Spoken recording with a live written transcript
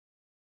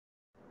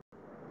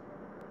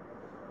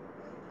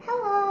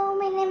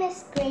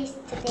is Grace.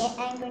 Today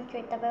I'm going to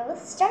read the Bible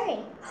story.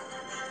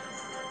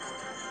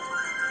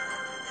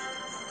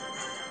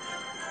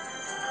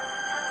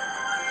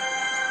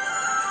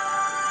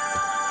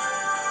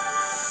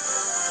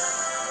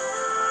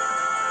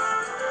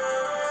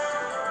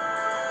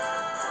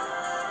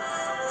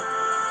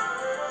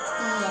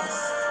 Yes.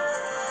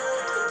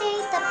 Today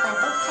the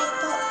Bible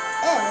title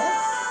is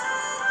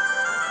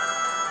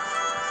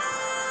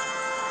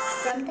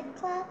From the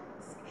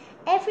Clouds.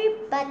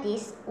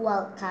 Everybody's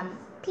welcome.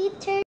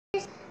 Peter's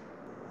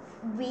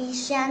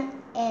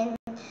vision in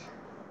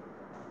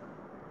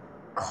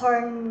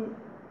Cornelius.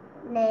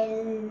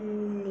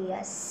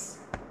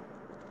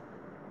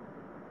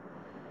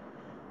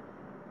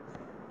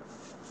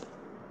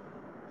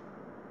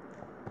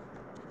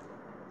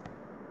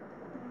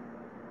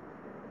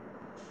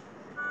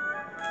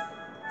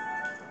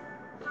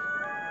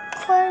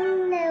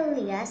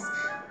 Cornelius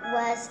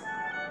was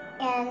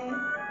an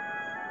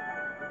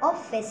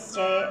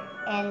officer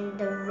in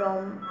the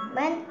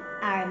Roman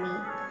army.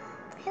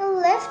 He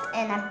lived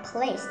in a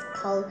place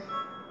called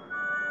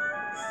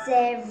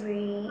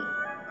Caesarea.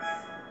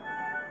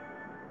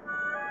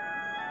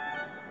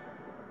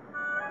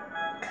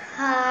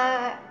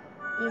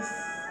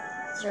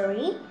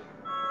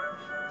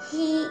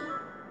 He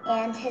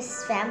and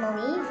his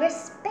family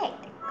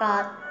respect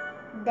God.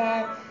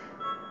 Then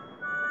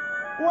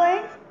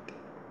weren't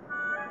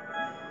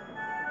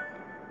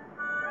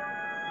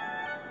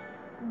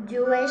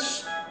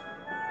Jewish.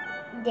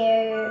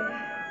 There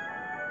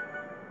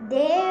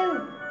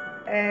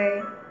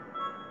are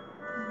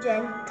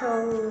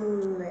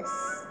Gentiles.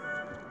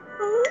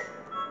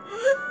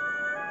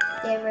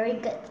 They're a very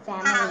good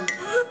family.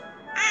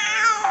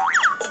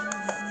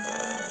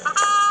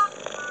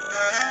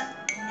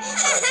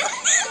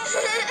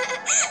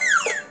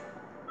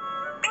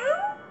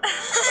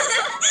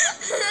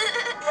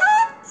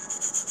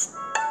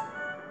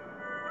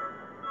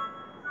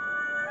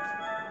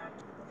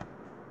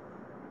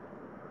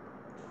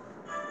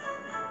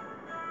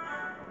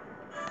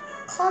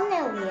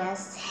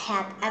 Cornelius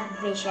had a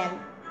vision.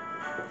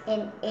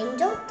 An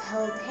angel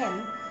told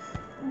him,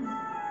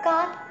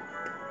 God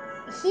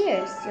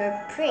hears your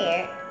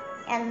prayer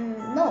and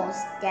knows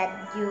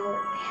that you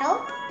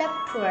help the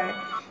poor.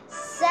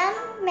 Send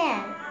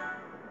men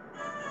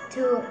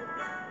to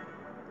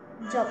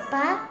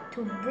Joppa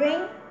to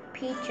bring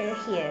Peter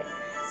here.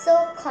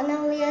 So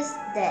Cornelius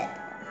did.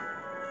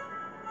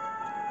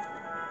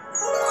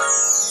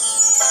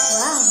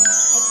 Wow,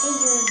 I think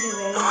you will be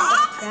very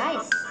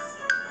surprised.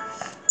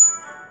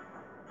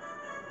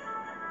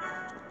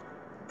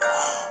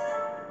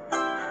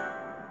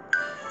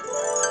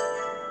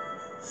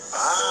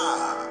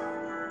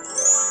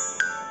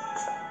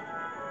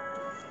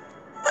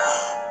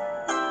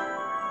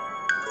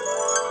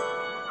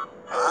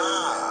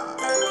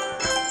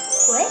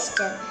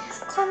 Question: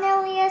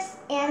 Cornelius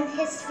and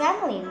his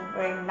family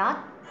were not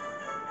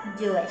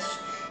Jewish.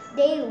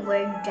 They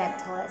were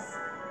Gentiles.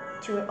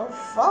 True or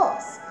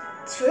false?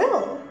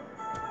 True.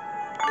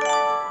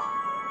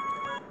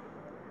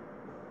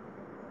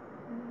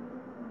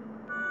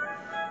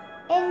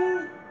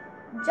 In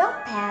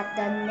Joppa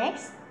the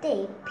next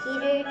day,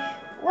 Peter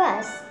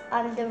was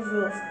on the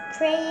roof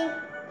praying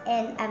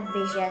in a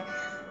vision.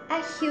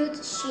 A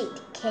huge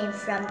sheet came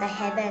from the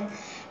heaven.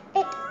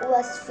 It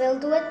was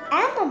filled with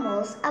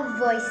animals. A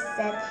voice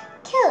said,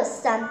 "Kill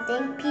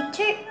something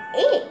Peter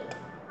ate."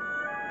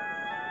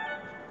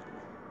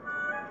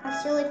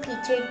 Actually,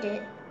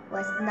 Peter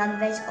was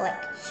non-veg,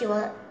 like she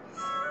was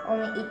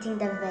only eating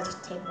the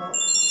vegetables.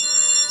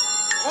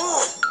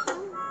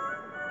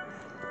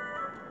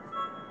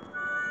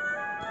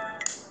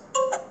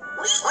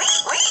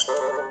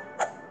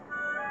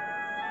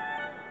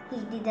 He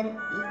didn't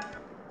eat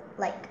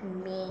like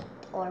meat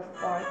or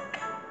pork.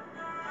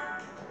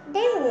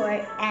 They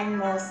were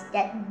animals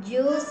that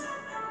Jews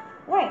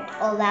weren't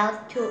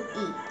allowed to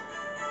eat.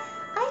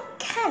 I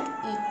can't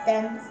eat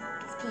them,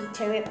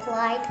 Peter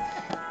replied.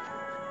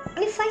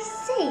 If I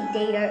say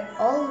they are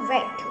all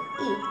right to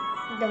eat,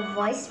 the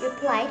voice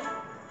replied,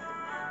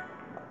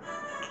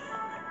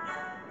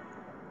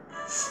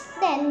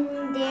 then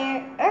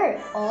they are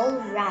all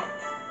right.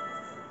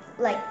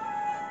 Like,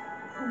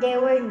 they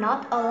were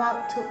not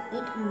allowed to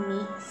eat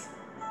meats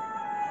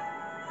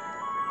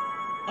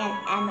and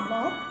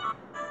animal.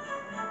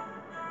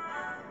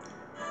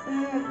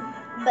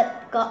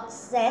 But God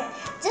said,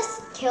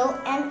 just kill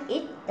and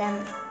eat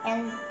them.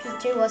 And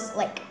Peter was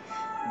like,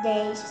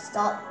 they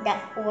thought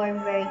that were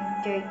very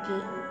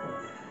dirty,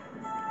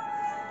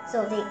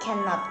 so they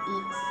cannot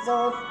eat.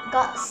 So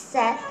God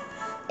said,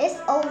 it's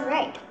all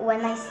right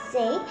when I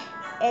say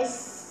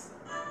it's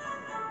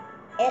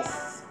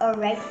all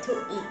right to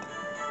eat.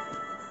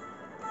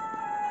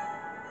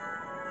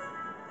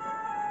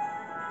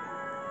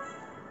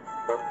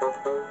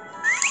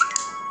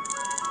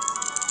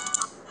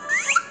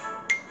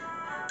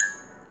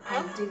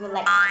 I do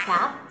like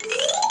crabs.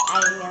 I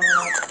really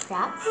like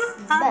crabs,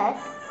 but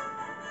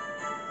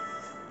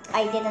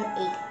I didn't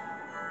eat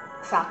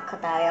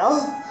crocodile.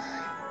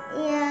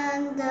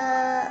 And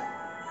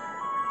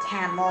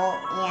camel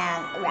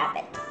and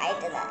rabbit. I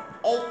didn't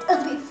eat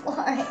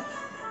before.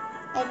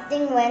 I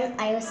think when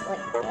I was like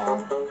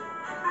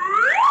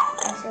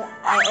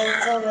I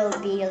also will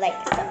be like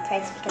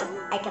surprised because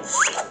I can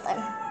feel them.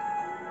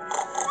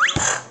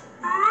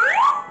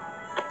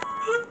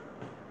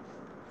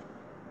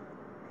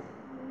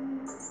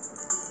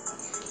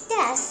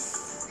 Yes,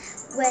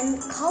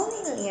 when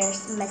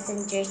Cornelius'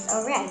 messengers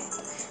arrived,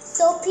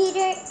 so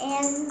Peter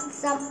and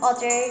some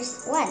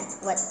others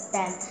went with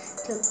them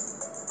to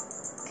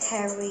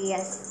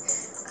Cornelius.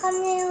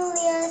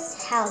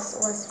 Cornelius' house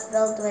was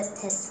filled with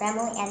his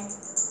family and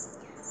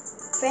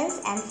friends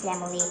and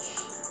family,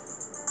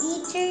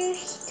 eager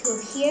to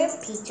hear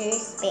Peter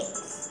speak.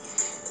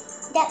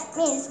 That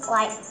means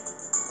like,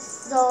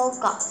 so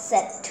God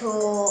said to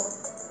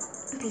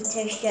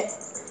Peter should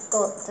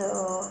go to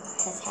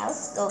his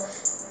house. So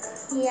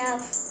he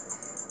have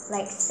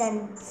like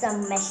sent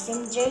some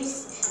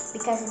messengers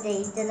because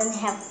they didn't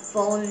have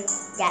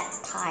phones that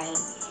time.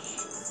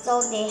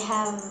 So they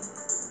have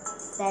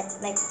said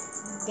like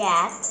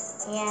that,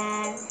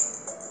 and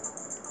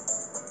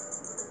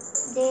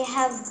they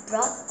have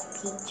brought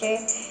Peter,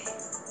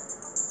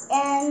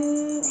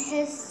 and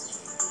his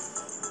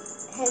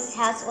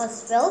house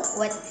was filled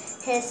with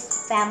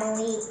his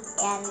family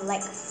and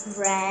like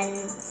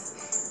friends,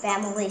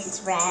 family,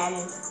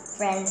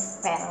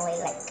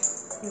 like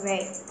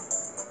very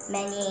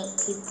many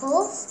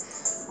people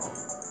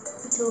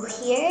to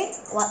hear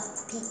what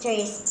Peter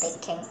is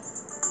speaking.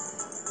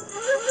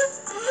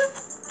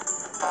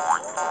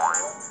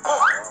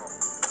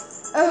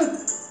 I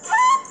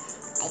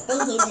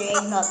think he's a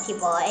very naughty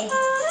boy,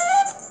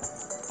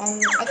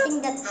 and I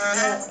think that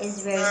girl is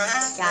very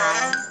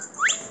shy.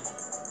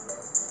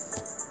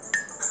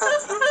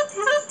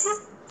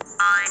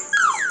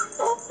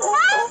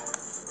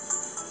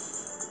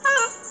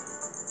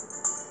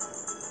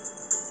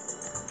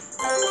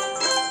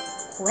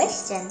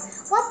 Question: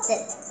 what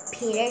did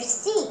Peter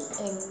see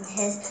in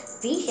his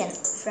vision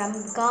from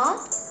God?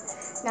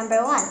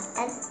 Number 1,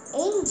 an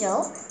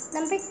angel.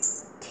 Number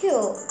 2,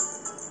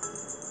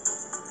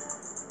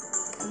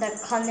 the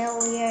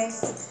Cornelius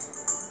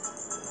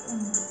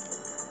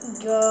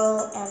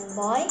girl and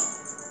boy.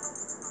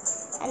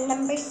 And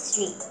number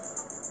 3,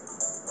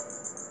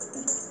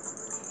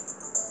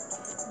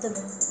 the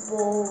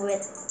bull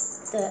with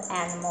the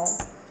animal.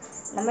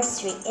 Number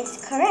 3 is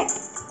correct.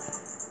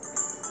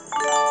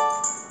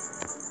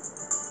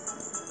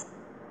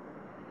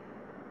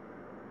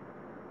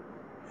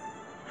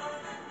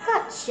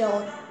 God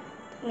showed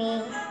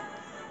me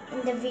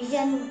in the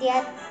vision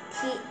that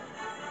he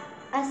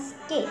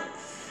escaped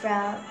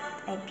from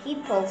a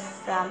people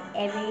from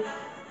every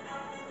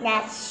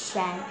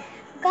nation.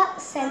 God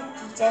sent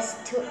Jesus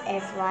to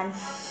everyone.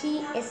 He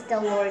is the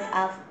Lord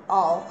of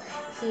all.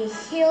 He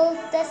healed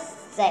the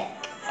sick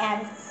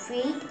and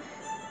freed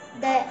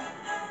the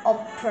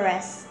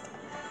oppressed.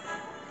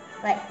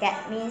 Like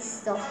that means,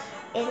 so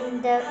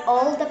in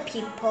all the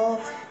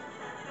people,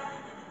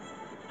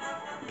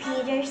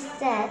 Peter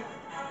said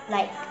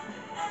like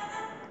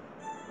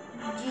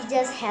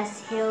Jesus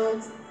has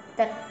healed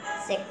the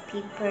sick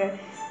people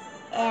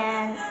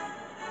and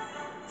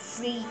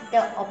freed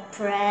the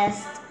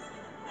oppressed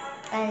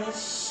and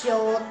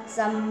showed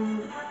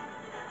some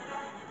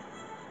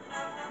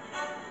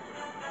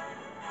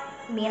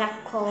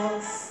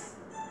miracles,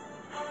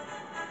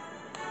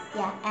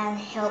 and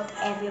helped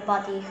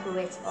everybody who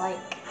is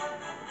like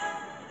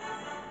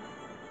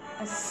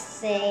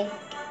sick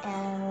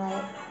and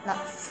like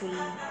not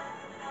free,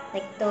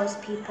 like those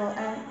people.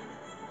 And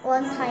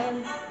one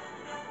time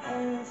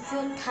and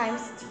few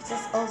times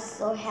Jesus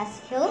also has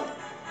healed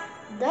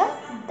the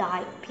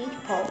died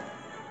people.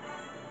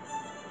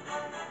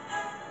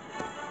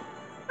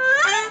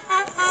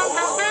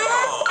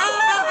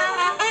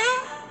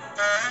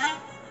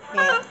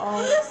 They're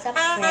all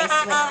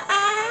surprised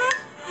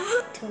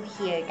to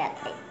hear that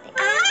thing.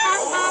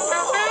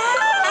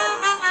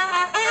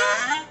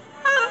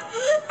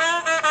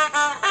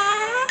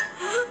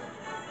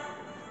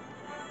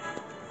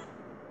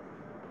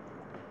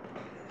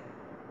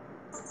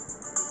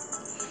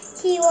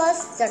 He was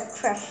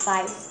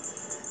sacrificed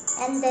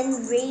and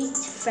then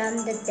raised from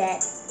the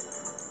dead.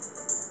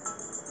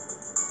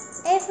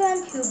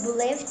 Everyone who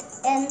believed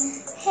in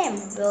him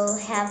will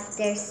have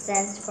their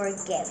sins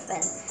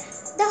forgiven.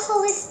 The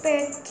Holy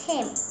Spirit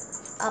came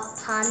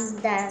upon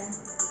them,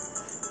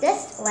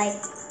 just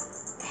like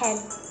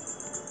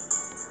Pentecost.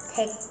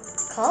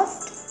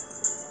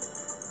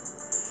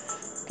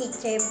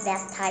 Peter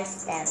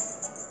baptized them.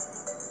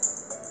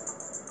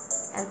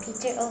 And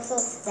Peter also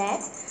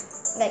said,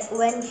 like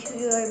when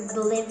you're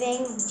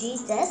believing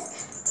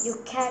Jesus, you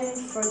can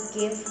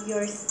forgive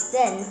your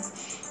sins,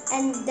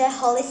 and the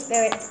Holy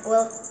Spirit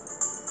will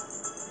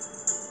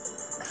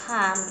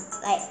come,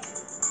 like,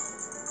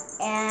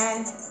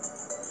 and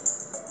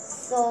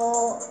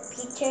so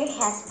Peter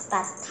has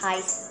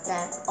baptized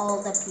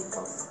all the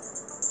people.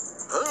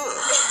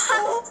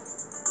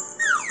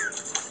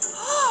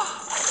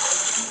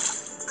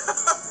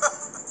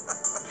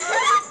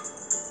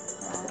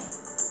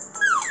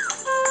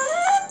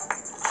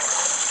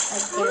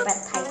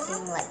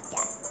 like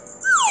that.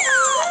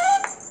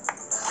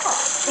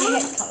 Oh,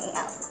 they're coming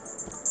out.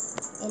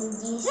 In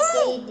this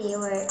day, they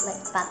were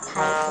like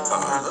baptizing the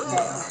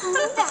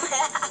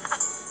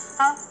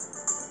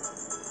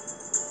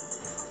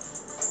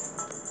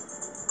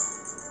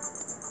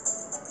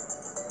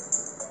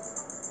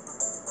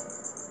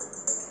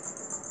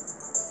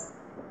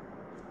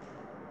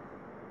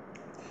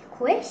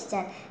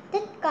question.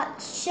 Did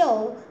God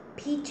show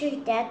Peter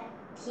that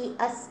he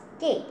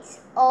escapes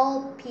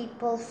all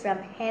people from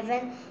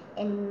heaven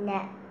in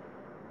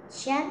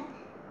nation?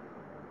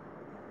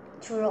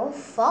 True or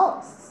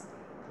false?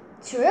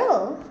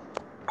 True?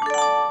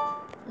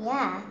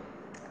 Yeah.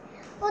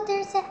 Oh,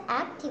 there's an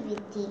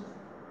activity.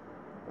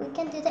 We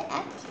can do the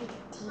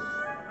activity.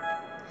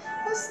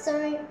 Oh,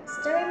 story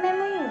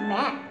memory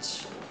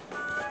match.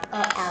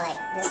 Oh, I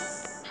like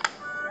this.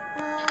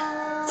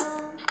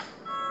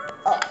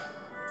 Oh,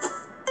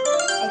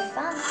 I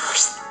found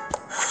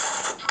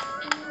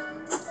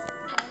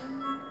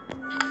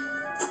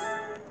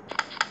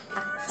a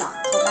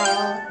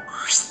crocodile.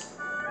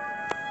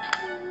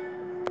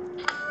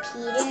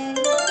 Peter.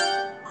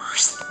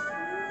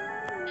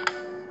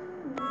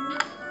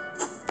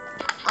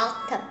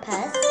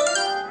 Octopus.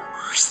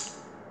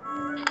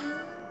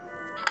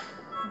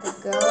 The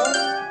girl.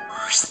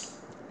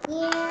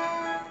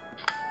 Yeah.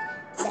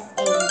 The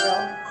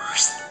angel.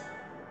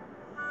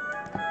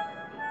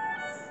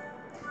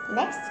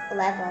 Next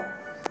level.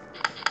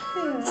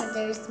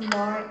 There's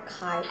more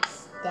cards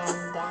than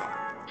that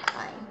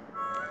time.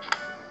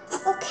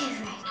 Okay,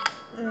 right.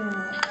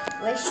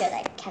 Where should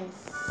I can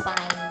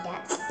find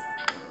that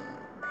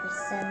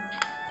person?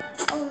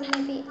 Oh,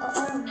 maybe.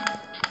 Oh,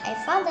 I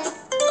found it.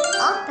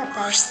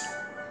 Octopus.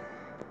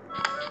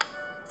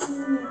 I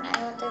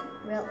want the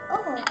real.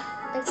 Oh,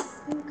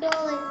 the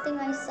girl I think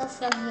I saw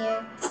from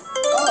here.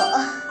 Oh,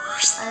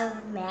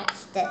 I've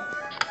matched it.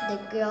 The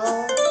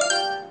girl.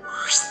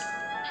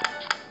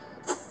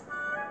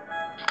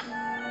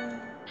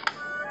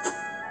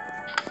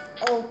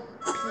 Oh,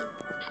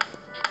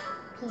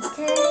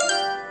 Peter.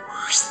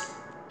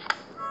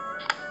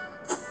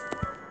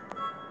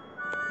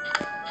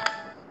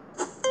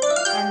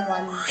 And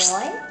one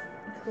boy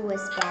who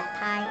was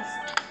baptized.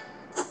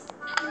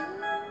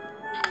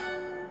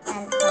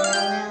 And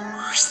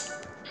Cornelius.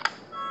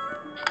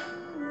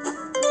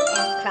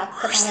 And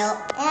crocodile.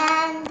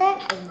 And the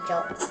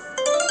angel.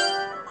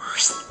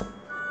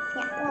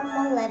 Yeah, one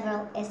more level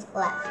is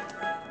left.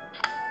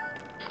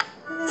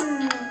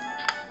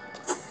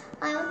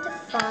 I want to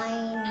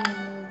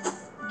find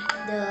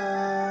the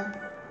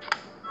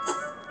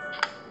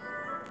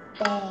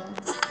thing.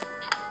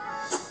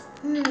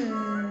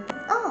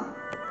 Oh,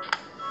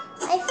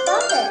 I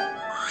found it.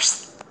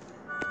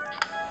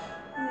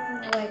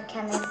 Where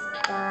can I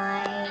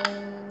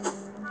find?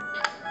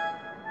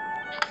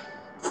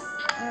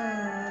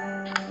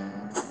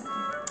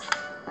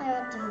 I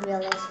want to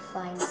really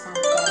find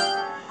something.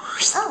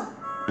 Oh,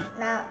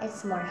 now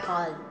it's more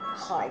harder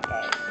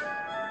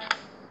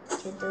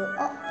to do.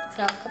 Oh,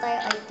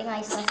 crocodile. I think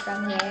I saw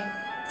from here.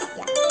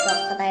 Yeah,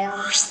 crocodile.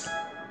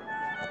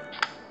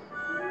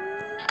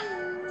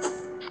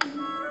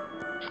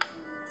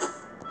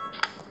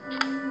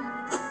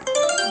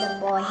 The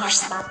boy has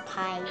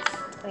baptized,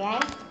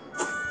 right?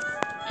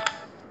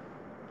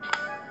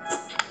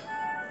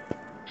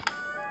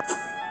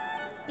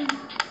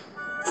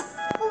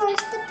 Oh,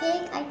 where's the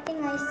pig? I think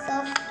I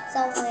saw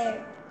somewhere.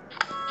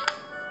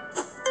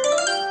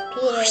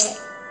 Peter.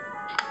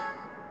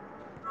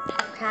 A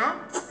crab?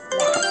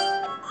 Yeah.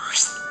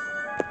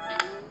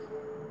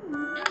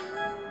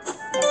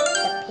 That's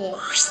the pig.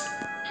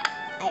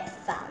 I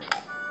found it.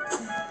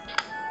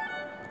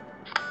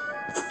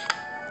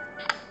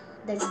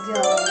 The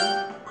girl.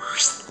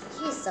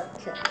 She's so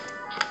cute.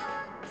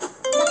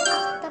 The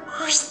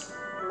octopus.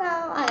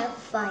 Now I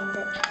find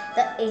it.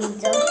 The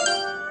angel.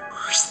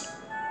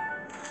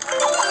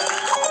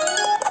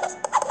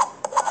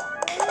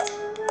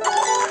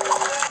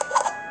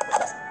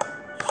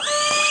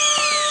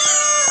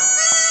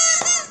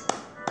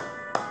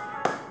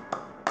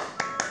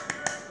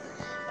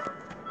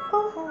 Go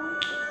home.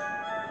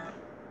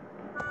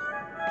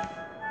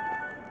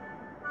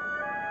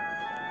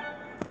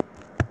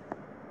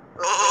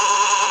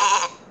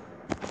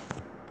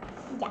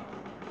 Yeah.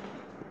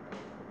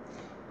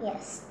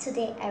 Yes,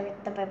 today I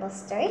read the Bible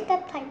story. The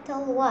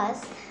title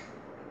was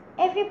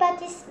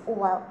Everybody's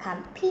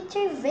Welcome,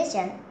 Peter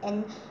Vision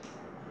and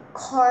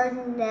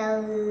Cornelius.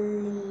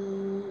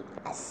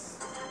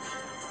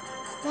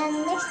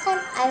 And next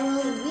time I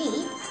will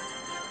read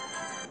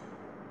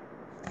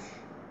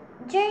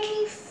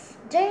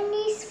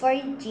Journeys for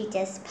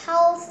Jesus.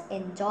 Paul's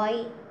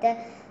enjoy the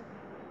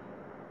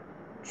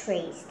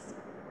trace.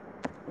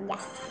 Yeah.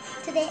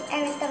 Today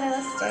I read the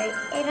Bible story.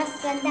 It was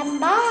fun.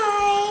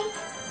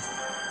 Bye.